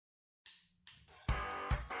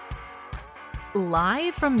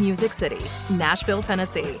Live from Music City, Nashville,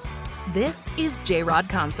 Tennessee. This is J-Rod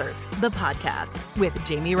Concerts, the podcast with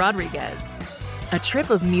Jamie Rodriguez. A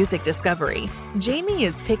trip of music discovery. Jamie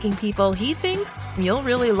is picking people he thinks you'll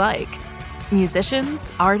really like.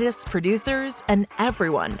 Musicians, artists, producers, and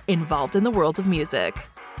everyone involved in the world of music.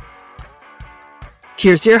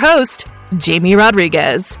 Here's your host, Jamie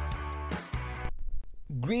Rodriguez.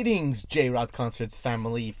 Greetings, J-Rod Concerts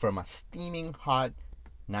family from a steaming hot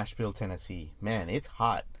Nashville, Tennessee. Man, it's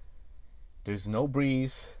hot. There's no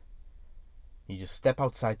breeze. You just step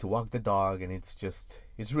outside to walk the dog and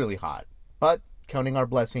it's really hot. But counting our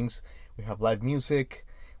blessings, we have live music,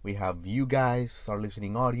 we have you guys, our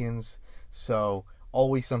listening audience, so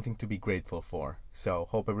always something to be grateful for. So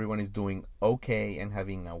hope everyone is doing okay and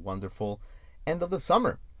having a wonderful end of the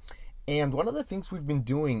summer. And one of the things we've been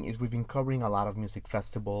doing is we've been covering a lot of music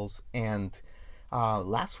festivals, and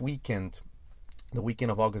last weekend, the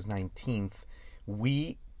weekend of August 19th,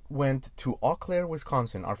 we went to Eau Claire,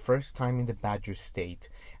 Wisconsin, our first time in the Badger State,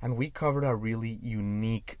 and we covered a really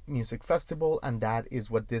unique music festival, and that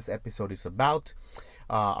is what this episode is about.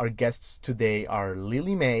 Our guests today are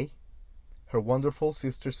Lily Mae, her wonderful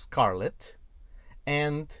sister Scarlett,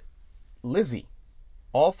 and Lizzie,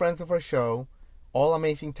 all friends of our show, all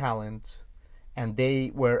amazing talents, and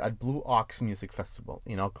they were at Blue Ox Music Festival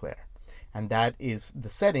in Eau Claire. And that is the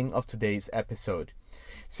setting of today's episode.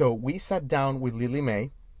 So we sat down with Lily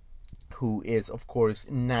Mae, who is, of course,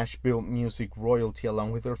 Nashville music royalty,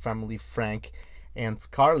 along with her family, Frank and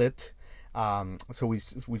Scarlett. So we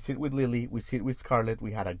sit with Lily, we sit with Scarlett,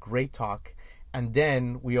 we had a great talk. And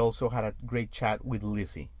then we also had a great chat with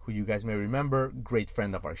Lizzie, who you guys may remember, great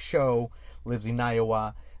friend of our show, lives in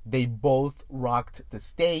Iowa. They both rocked the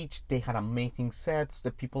stage. They had amazing sets. The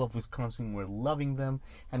people of Wisconsin were loving them.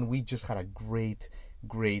 And we just had a great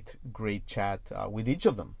chat with each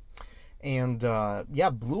of them. And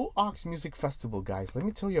Blue Ox Music Festival, guys, let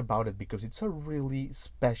me tell you about it, because it's a really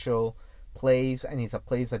special place, and it's a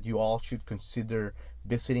place that you all should consider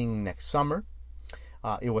visiting next summer.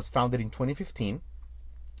 It was founded in 2015,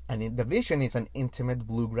 and the vision is an intimate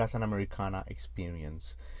bluegrass and Americana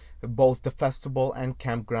experience. Both the festival and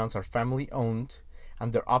campgrounds are family owned,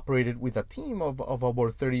 and they're operated with a team of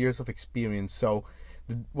over 30 years of experience. So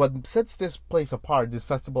what sets this place apart, this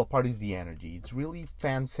festival apart, is the energy. It's really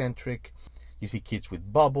fan-centric. You see kids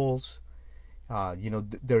with bubbles.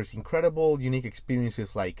 There's incredible, unique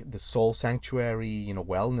experiences like the Soul Sanctuary,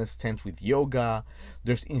 wellness tents with yoga.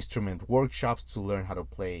 There's instrument workshops to learn how to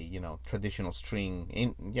play, traditional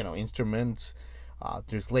string, instruments.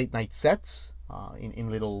 There's late night sets in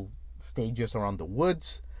little stages around the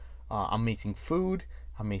woods. Amazing food,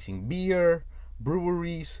 amazing beer,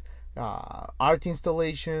 breweries, art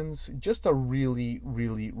installations. Just a really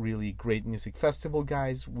great music festival,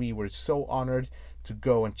 guys. We were so honored to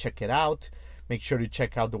go and check it out. Make sure to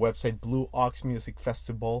check out the website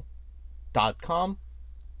blueoxmusicfestival.com.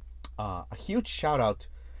 A huge shout out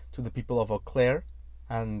to the people of Eau Claire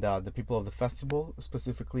and the people of the festival,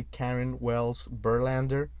 specifically Karen Wells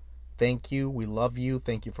Berlander. Thank you. We love you.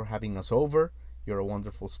 Thank you for having us over. You're a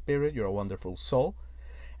wonderful spirit. You're a wonderful soul.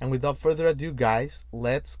 And without further ado, guys,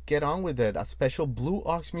 let's get on with it. A special Blue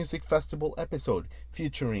Ox Music Festival episode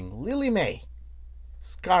featuring Lily Mae,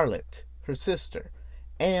 Scarlett, her sister,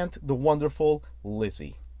 and the wonderful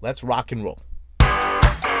Lizzie. Let's rock and roll.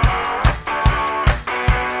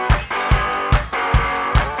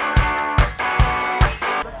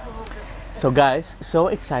 So guys, so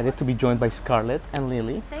excited to be joined by Scarlett and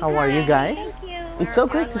Lily. How are you guys? Thank you. It's so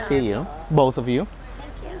great to see you, both of you.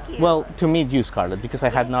 Thank you. Well, to meet you, Scarlett, because I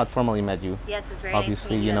had not formally met you. Yes, it's very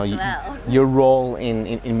Obviously, nice to meet you as well. your role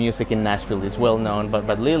in music in Nashville is well known,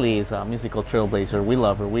 but Lily is a musical trailblazer. We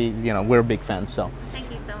love her. We're big fans. So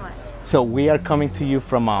Thank you so much. So we are coming to you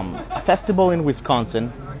from a festival in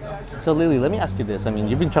Wisconsin. So Lily, let me ask you this. I mean,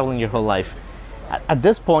 you've been traveling your whole life. At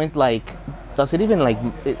this point, does it even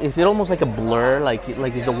is it almost like a blur? Like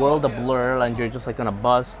is the world a blur and you're just on a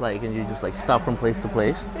bus, and you just stop from place to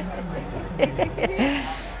place?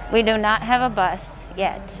 We do not have a bus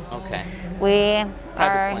yet. Okay. We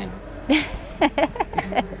Private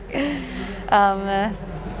are.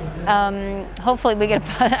 Hopefully we get a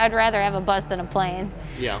bus. I'd rather have a bus than a plane.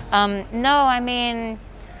 Yeah. No, I mean,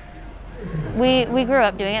 we grew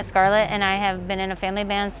up doing it. Scarlett and I have been in a family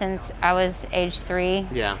band since I was age 3.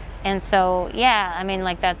 Yeah. And so, yeah, I mean,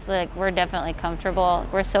 that's we're definitely comfortable.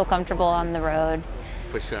 We're so comfortable on the road.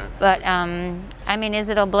 For sure. But, I mean, is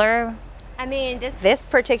it a blur? I mean, this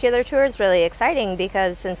particular tour is really exciting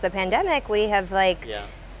because since the pandemic, we have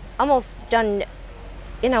almost done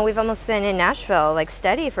we've almost been in Nashville like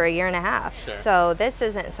steady for a year and a half. Sure. So this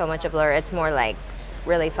isn't so much a blur. It's more like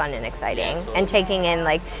really fun and exciting, Yeah, totally. and taking in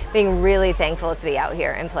like being really thankful to be out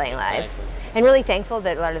here and playing live. Exactly. And really thankful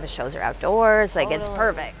that a lot of the shows are outdoors. Like it's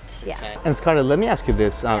perfect. Yeah. And Scarlett, let me ask you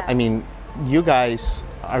this. I mean, you guys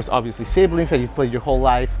are obviously siblings that you've played your whole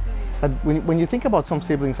life. But when you think about some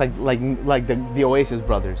siblings like the Oasis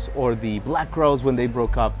brothers or the Black Crowes when they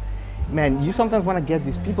broke up, man, you sometimes want to get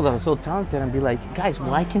these people that are so talented and be like, guys,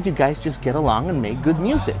 why can't you guys just get along and make good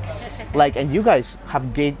music? Like, and you guys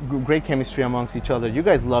have great chemistry amongst each other. You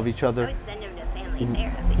guys love each other. Send him to family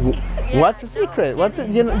therapy. What's the secret? What's it?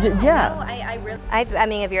 You know, yeah. I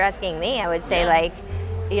mean, if you're asking me, I would say like,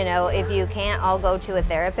 if you can't all go to a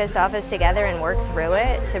therapist's office together and work through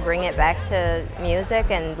it to bring it back to music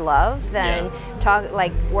and love, then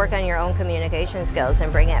work on your own communication skills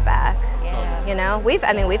and bring it back. Yeah.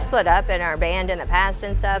 We've split up in our band in the past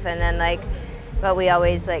and stuff, and then but we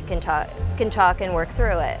always can talk and work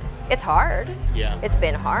through it. It's hard. Yeah. It's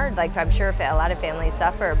been hard. Like I'm sure a lot of families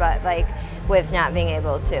suffer, but with not being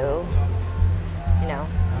able to,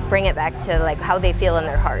 bring it back to how they feel in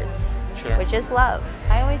their hearts. Sure. Which is love.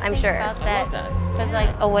 I always I'm think sure. about I love that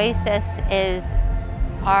that. because Oasis is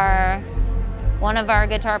one of our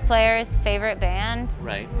guitar players' favorite band,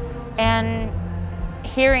 Right. and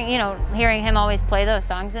hearing him always play those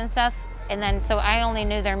songs and stuff, and then so I only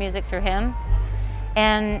knew their music through him,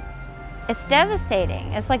 and it's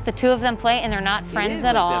devastating. It's like the two of them play and they're not friends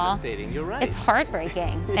at all. Devastating. You're right. It's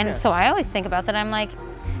heartbreaking. And so I always think about that. I'm like,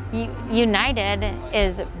 united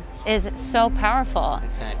is so powerful.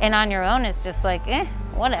 Exactly. And on your own, it's just like,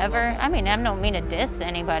 whatever. I mean, I don't mean to diss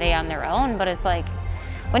anybody on their own, but it's like,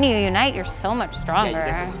 when you unite, you're so much stronger. Yeah,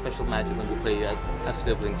 you get some special magic when you play as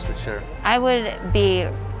siblings, for sure. I would be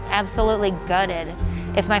absolutely gutted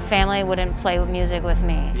if my family wouldn't play music with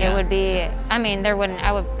me. Yeah. It would be,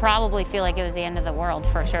 I would probably feel like it was the end of the world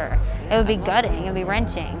for sure. It would be gutting, it would be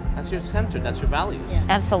wrenching. That's your center, that's your values.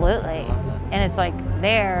 Absolutely. And it's like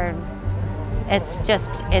it's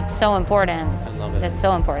so important. I love it. It's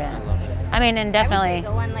so important. I love it. And definitely.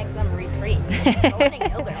 go on some retreat. Go on a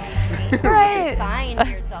yoga retreat. Right. Find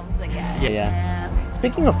yourselves again. Yeah. Yeah.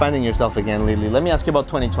 Speaking of finding yourself again, Lily, let me ask you about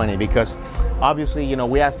 2020, because obviously,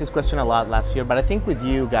 we asked this question a lot last year, but I think with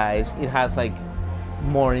you guys, it has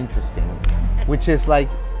more interesting, which is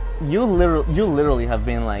you literally have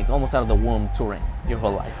been almost out of the womb touring your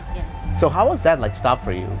whole life. Yes. So how was that stop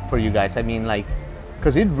for you guys? I mean,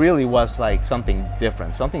 because it really was something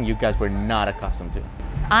different, something you guys were not accustomed to.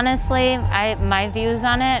 Honestly, my views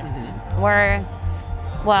on it were,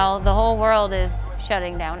 well, the whole world is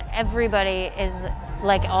shutting down. Everybody is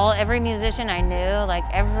every musician I knew,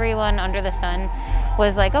 everyone under the sun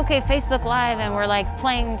was okay, Facebook Live, and we're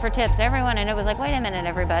playing for tips, everyone. And it was wait a minute,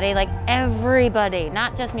 everybody, everybody,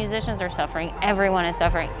 not just musicians are suffering, everyone is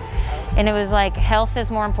suffering. And it was health is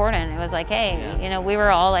more important. It was hey,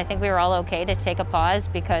 I think we were all okay to take a pause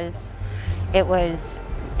because it was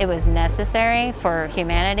necessary for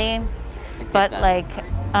humanity. But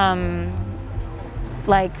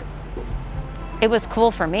it was cool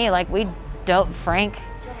for me. We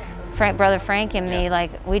brother Frank and me,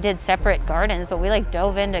 we did separate gardens, but we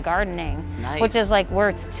dove into gardening. Nice. Which is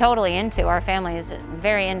we're totally into. Our family is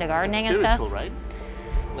very into gardening and stuff. Spiritual, right?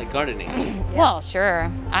 Gardening. Well,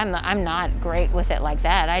 sure. I'm not great with it like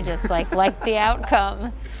that. I just like the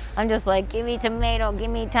outcome. I'm just give me tomato, give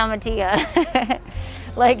me tomatillo.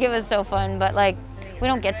 It was so fun, but we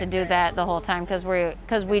don't get to do that the whole time because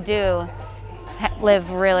we do live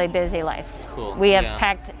really busy lives. Cool. We have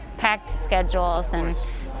packed schedules, and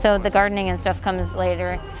so the gardening and stuff comes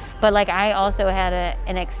later. But I also had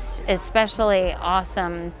an especially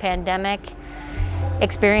awesome pandemic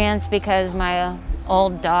experience because my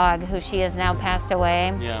old dog, who she has now passed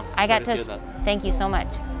away. Yeah. I got sorry to hear that. thank you so much.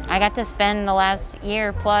 I got to spend the last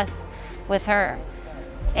year plus with her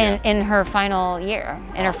in her final year,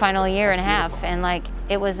 in her final year and a half, and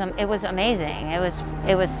it was amazing. It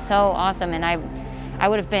was so awesome, and I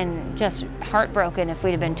would have been just heartbroken if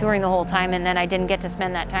we'd have been touring the whole time and then I didn't get to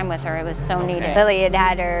spend that time with her. It was so needed. Lily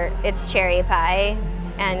had her, it's cherry pie,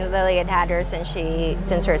 and Lily had her since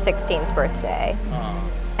her 16th birthday.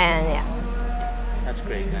 And yeah. That's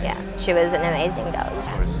great. Guys. Yeah, she was an amazing dog. Of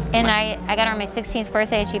course. And I got her on my 16th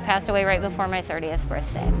birthday, and she passed away right before my 30th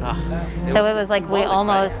birthday. So It was we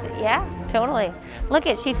almost, yeah, totally. Look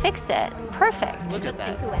she fixed it. Perfect. Look at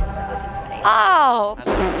that. Two ends of it's funny. Oh.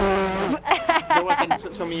 There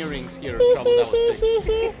was some earrings here. Trouble that was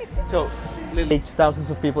fixed. So, Lily, thousands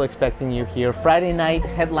of people expecting you here. Friday night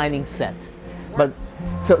headlining set. But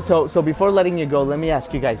so before letting you go, let me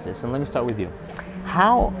ask you guys this, and let me start with you.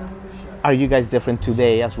 How are you guys different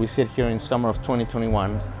today as we sit here in summer of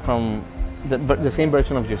 2021 from the same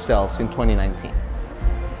version of yourselves in 2019?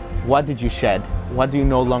 What did you shed? What do you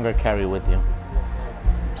no longer carry with you?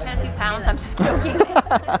 Shed a few pounds. I'm just joking.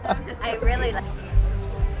 I really like.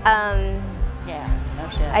 Yeah, no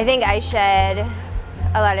shit. I think I shed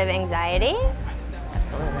a lot of anxiety,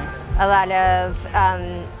 Absolutely. a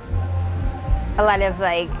lot of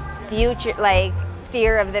like future, like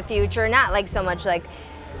fear of the future. Not like so much like,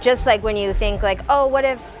 just like when you think like, oh, what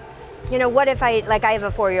if I have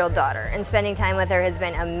a 4-year-old daughter, and spending time with her has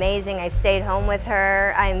been amazing. I stayed home with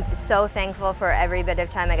her. I'm so thankful for every bit of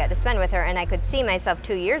time I got to spend with her. And I could see myself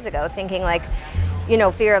 2 years ago thinking like,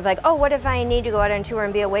 fear of like, oh, what if I need to go out on tour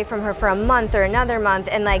and be away from her for a month or another month,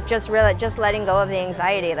 and like just letting go of the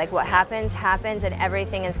anxiety. Like what happens, and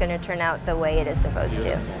everything is going to turn out the way it is supposed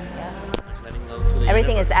to. Letting go to the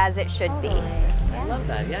Everything universe. is as it should be. I love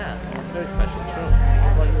that, yeah. It's very special, true.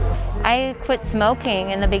 How about you? I quit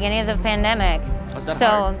smoking in the beginning of the pandemic. Was that so,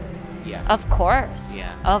 hard? Yeah. Of course.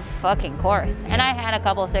 Yeah. Of fucking course. And I had a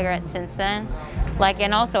couple cigarettes since then.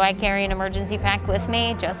 And also I carry an emergency pack with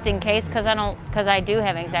me just in case, because I do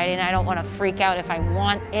have anxiety and I don't want to freak out if I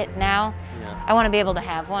want it now. Yeah. I want to be able to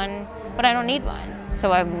have one, but I don't need one.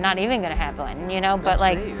 So I'm not even going to have one, But That's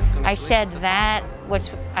great. I shed that, which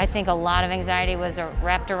I think a lot of anxiety was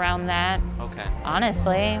wrapped around that. Okay.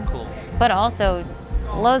 Honestly. Cool. But also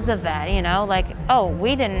loads of that, oh,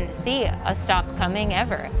 we didn't see a stop coming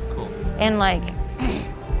ever. Cool. And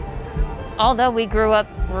although we grew up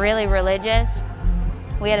really religious,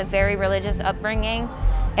 we had a very religious upbringing,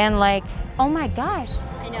 and oh my gosh.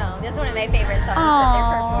 I know. That's one of my favorite songs that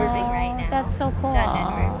they're performing right now. That's so cool.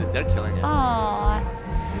 John Denver. They're killing it.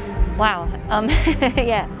 Aw. Wow.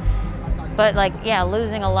 Yeah. But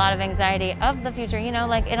losing a lot of anxiety of the future,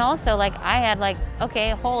 and also I had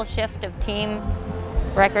a whole shift of team,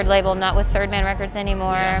 record label, not with Third Man Records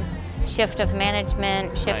anymore. Yeah. Shift of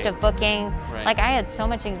management, shift Right. of booking. Right. I had so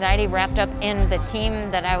much anxiety wrapped up in the team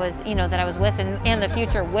that I was with, and in the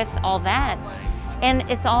future with all that. And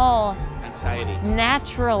it's all Anxiety.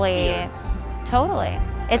 naturally, Fear. totally.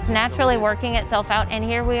 It's naturally working itself out, and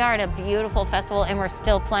here we are at a beautiful festival, and we're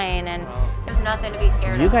still playing, and there's nothing to be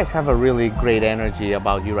scared You of. guys have a really great energy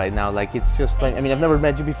about you right now. It's just I've never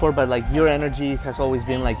met you before, but your energy has always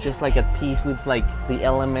been just at peace with the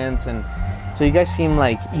elements, and so you guys seem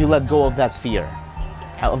like you let go of that fear,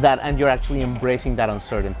 of that, and you're actually embracing that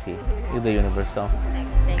uncertainty in the universe. So,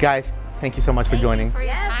 guys, thank you so much for joining. For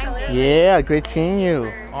your time, Dave. Yeah, great seeing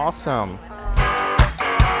you. Awesome.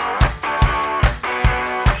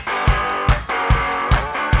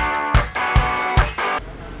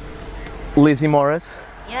 Lizzie Morris,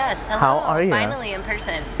 Yes, hello. How are you? Finally in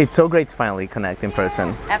person. it's so great to finally connect in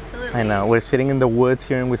person. Absolutely. I know, we're sitting in the woods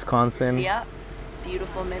here in Wisconsin. Yep.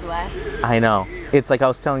 Beautiful Midwest. I know. It's like I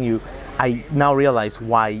was telling you, I now realize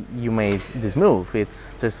why you made this move.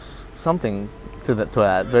 It's just something to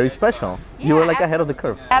that very special. You were ahead of the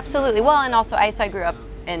curve. Absolutely. Well, and also I grew up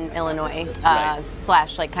in Illinois,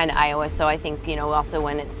 slash kind of Iowa. So I think, also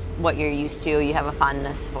when it's what you're used to, you have a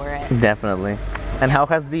fondness for it. Definitely. And how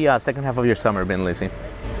has the second half of your summer been, Lizzie?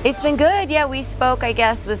 It's been good. Yeah, we spoke, I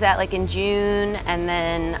guess, was that in June, and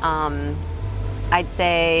then I'd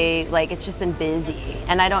say it's just been busy.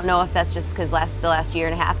 And I don't know if that's just because the last year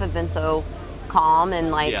and a half have been so calm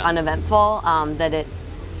and uneventful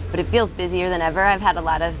but it feels busier than ever. I've had a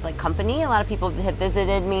lot of company. A lot of people have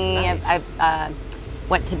visited me. Nice. I've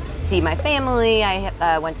went to see my family.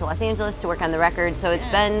 I went to Los Angeles to work on the record. So it's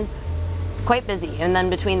been quite busy. And then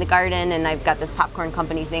between the garden and I've got this popcorn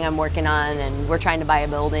company thing I'm working on, and we're trying to buy a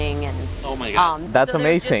building, and Oh my God. That's so there's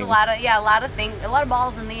amazing. Just a lot of things, a lot of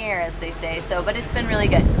balls in the air, as they say. So, but it's been really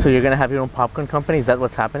good. So you're gonna have your own popcorn company? Is that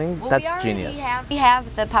what's happening? Well, That's we already genius. We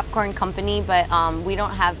have the popcorn company, but we don't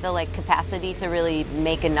have the capacity to really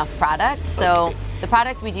make enough product. So Okay. the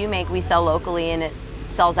product we do make, we sell locally, and it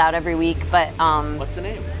sells out every week. But What's the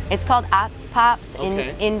name? it's called Ots Pops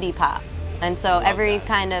Okay. Indie Pop, and so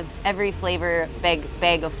every flavor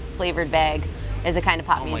bag of flavored bag is a kind of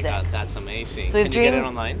pop Oh music. my God, that's amazing. So we've Can you get it dreamed-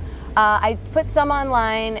 online? I put some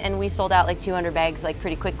online, and we sold out 200 bags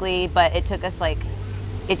pretty quickly. But it took us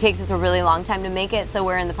it takes us a really long time to make it. So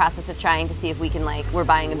we're in the process of trying to see if we can we're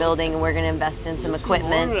buying a building, and we're going to invest in some That's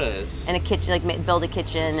equipment enormous. and a kitchen, build a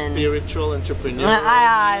kitchen, and Spiritual, entrepreneurial,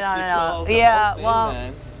 I don't know. musical, the Yeah, whole thing, well-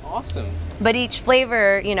 man. Awesome. but each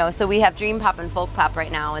flavor, so we have Dream Pop and Folk Pop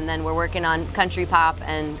right now, and then we're working on Country Pop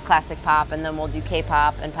and Classic Pop, and then we'll do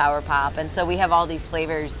K-Pop and Power Pop, and so we have all these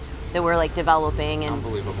flavors that we're like developing. And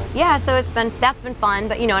Unbelievable. yeah, so that's been fun.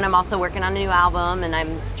 But and I'm also working on a new album, and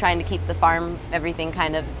I'm trying to keep the farm, everything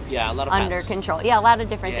kind of Yeah, a lot of under hats. control. Yeah, a lot of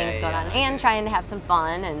different Yeah, things going yeah, on, yeah. and trying to have some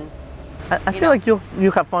fun. And I feel like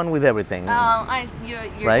you have fun with everything.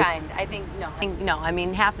 you're Right? kind. I think no. I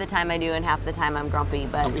mean, half the time I do, and half the time I'm grumpy.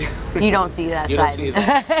 But you don't see that You side. don't see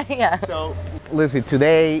that. Yeah. So, Lizzie,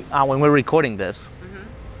 today when we're recording this,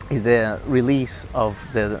 is the release of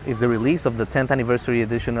the 10th anniversary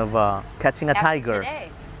edition of Catching a Tiger.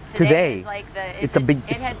 Today. Is like It's a big-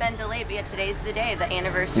 It had been delayed, but yeah, today's the day. The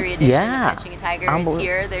anniversary edition Yeah. of Catching a Tiger is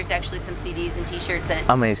here. There's actually some CDs and T-shirts at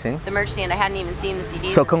Amazing. the merch stand. I hadn't even seen the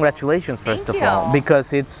CDs. So congratulations, first Thank of all, you.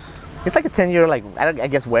 because it's like a 10-year, I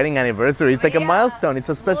guess, wedding anniversary. It's like a Yeah. milestone. It's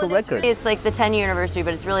a special record. It's like the 10-year anniversary,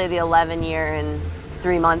 but it's really the 11-year and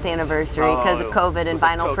 3-month anniversary because of COVID and Was it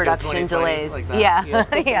vinyl Tokyo production 2020, delays. like that? Yeah,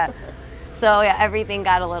 yeah. So yeah, everything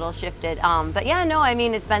got a little shifted. But yeah, no, I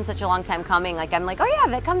mean, it's been such a long time coming. Like I'm like, oh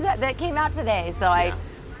yeah, that came out today. So I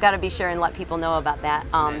got to be sure and let people know about that.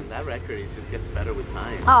 Man, that record just gets better with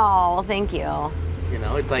time. Oh, thank you.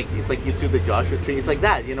 It's like you do the Joshua Tree. It's like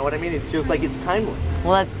that. You know what I mean? It's just like it's timeless.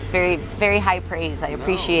 Well, that's very, very high praise. I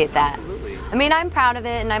appreciate that. Absolutely. I mean, I'm proud of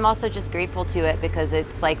it, and I'm also just grateful to it because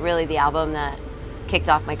it's like really the album that kicked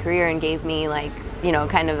off my career and gave me like,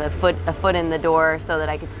 kind of a foot in the door so that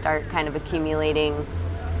I could start kind of accumulating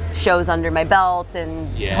shows under my belt and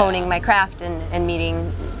honing my craft and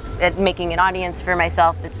making an audience for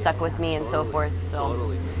myself that stuck with me and so forth. So.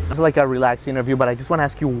 Totally. It's like a relaxed interview, but I just want to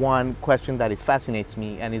ask you one question that fascinates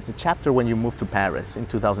me, and it's the chapter when you moved to Paris in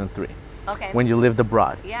 2003. Okay. When you lived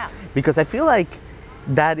abroad. Yeah. Because I feel like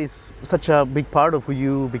that is such a big part of who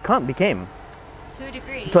you became. To a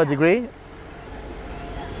degree. To a degree?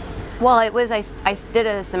 Well, it was, I did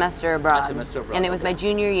a semester abroad. And it was my okay.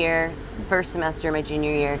 junior year, first semester, my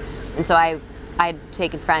junior year. And so I'd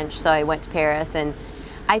taken French, so I went to Paris. And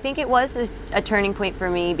I think it was a turning point for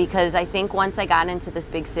me because I think once I got into this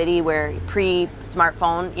big city where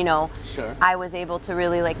pre-smartphone, Sure. I was able to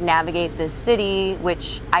really like navigate this city,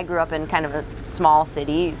 which I grew up in kind of a small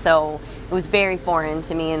city. So it was very foreign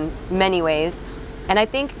to me in many ways. And I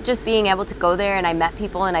think just being able to go there and I met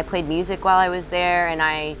people and I played music while I was there and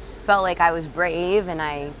I felt like I was brave and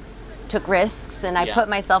I took risks and I put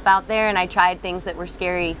myself out there and I tried things that were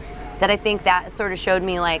scary, that I think that sort of showed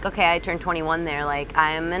me like, okay, I turned 21 there, like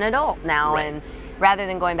I am an adult now. Right. And rather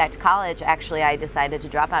than going back to college, actually I decided to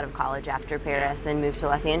drop out of college after Paris and move to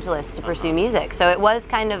Los Angeles to pursue music. So it was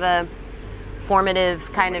kind of a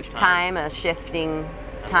formative kind of time, a shifting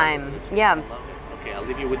time. Yeah. I love it. Okay, I'll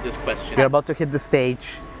leave you with this question. You're about to hit the stage,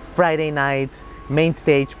 Friday night, main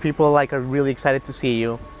stage. People are really excited to see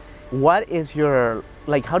you. What is your,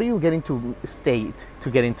 how do you get into stage?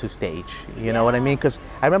 You know what I mean? Because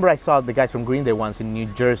I remember I saw the guys from Green Day once in New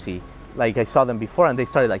Jersey. Like I saw them before and they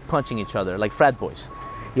started punching each other like frat boys,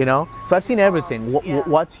 So I've seen everything.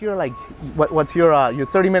 What's your what's your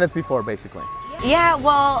 30 minutes before basically? Yeah,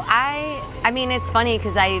 well, I mean, it's funny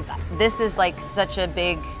because this is like such a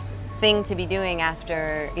big thing to be doing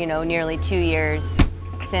after, nearly 2 years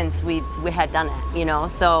since we had done it,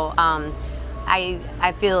 So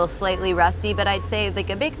I feel slightly rusty, but I'd say like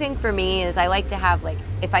a big thing for me is I like to have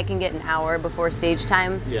if I can get an hour before stage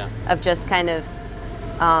time of just kind of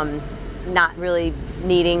not really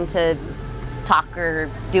needing to talk or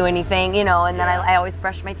do anything, and then I always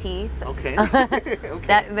brush my teeth. Okay.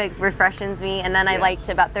 That refreshes me, and then I like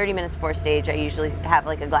to about 30 minutes before stage. I usually have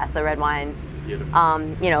a glass of red wine. Beautiful.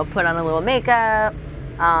 Put on a little makeup.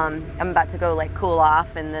 I'm about to go cool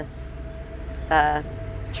off in this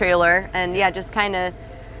trailer, and just kind of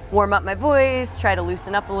warm up my voice, try to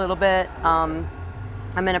loosen up a little bit. I'm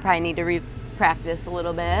gonna probably need to practice a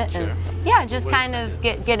little bit, Sure. and just kind of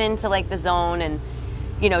get into the zone. And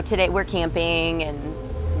today we're camping, and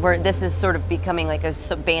this is sort of becoming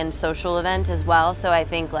a band social event as well. So I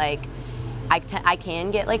think I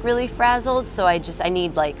can get really frazzled. So I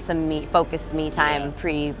need some focused me time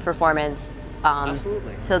pre-performance,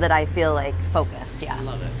 Absolutely. so that I feel focused. Yeah. I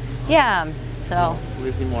love it. Yeah. So.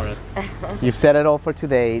 Lizzie Morris. You've said it all for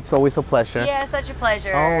today. It's always a pleasure. Yeah, such a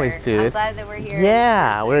pleasure. Always, dude. I'm glad that we're here.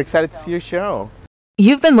 Yeah, we're excited to see your show.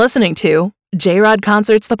 You've been listening to J-Rod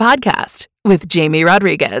Concerts, the podcast with Jamie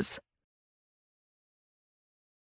Rodriguez.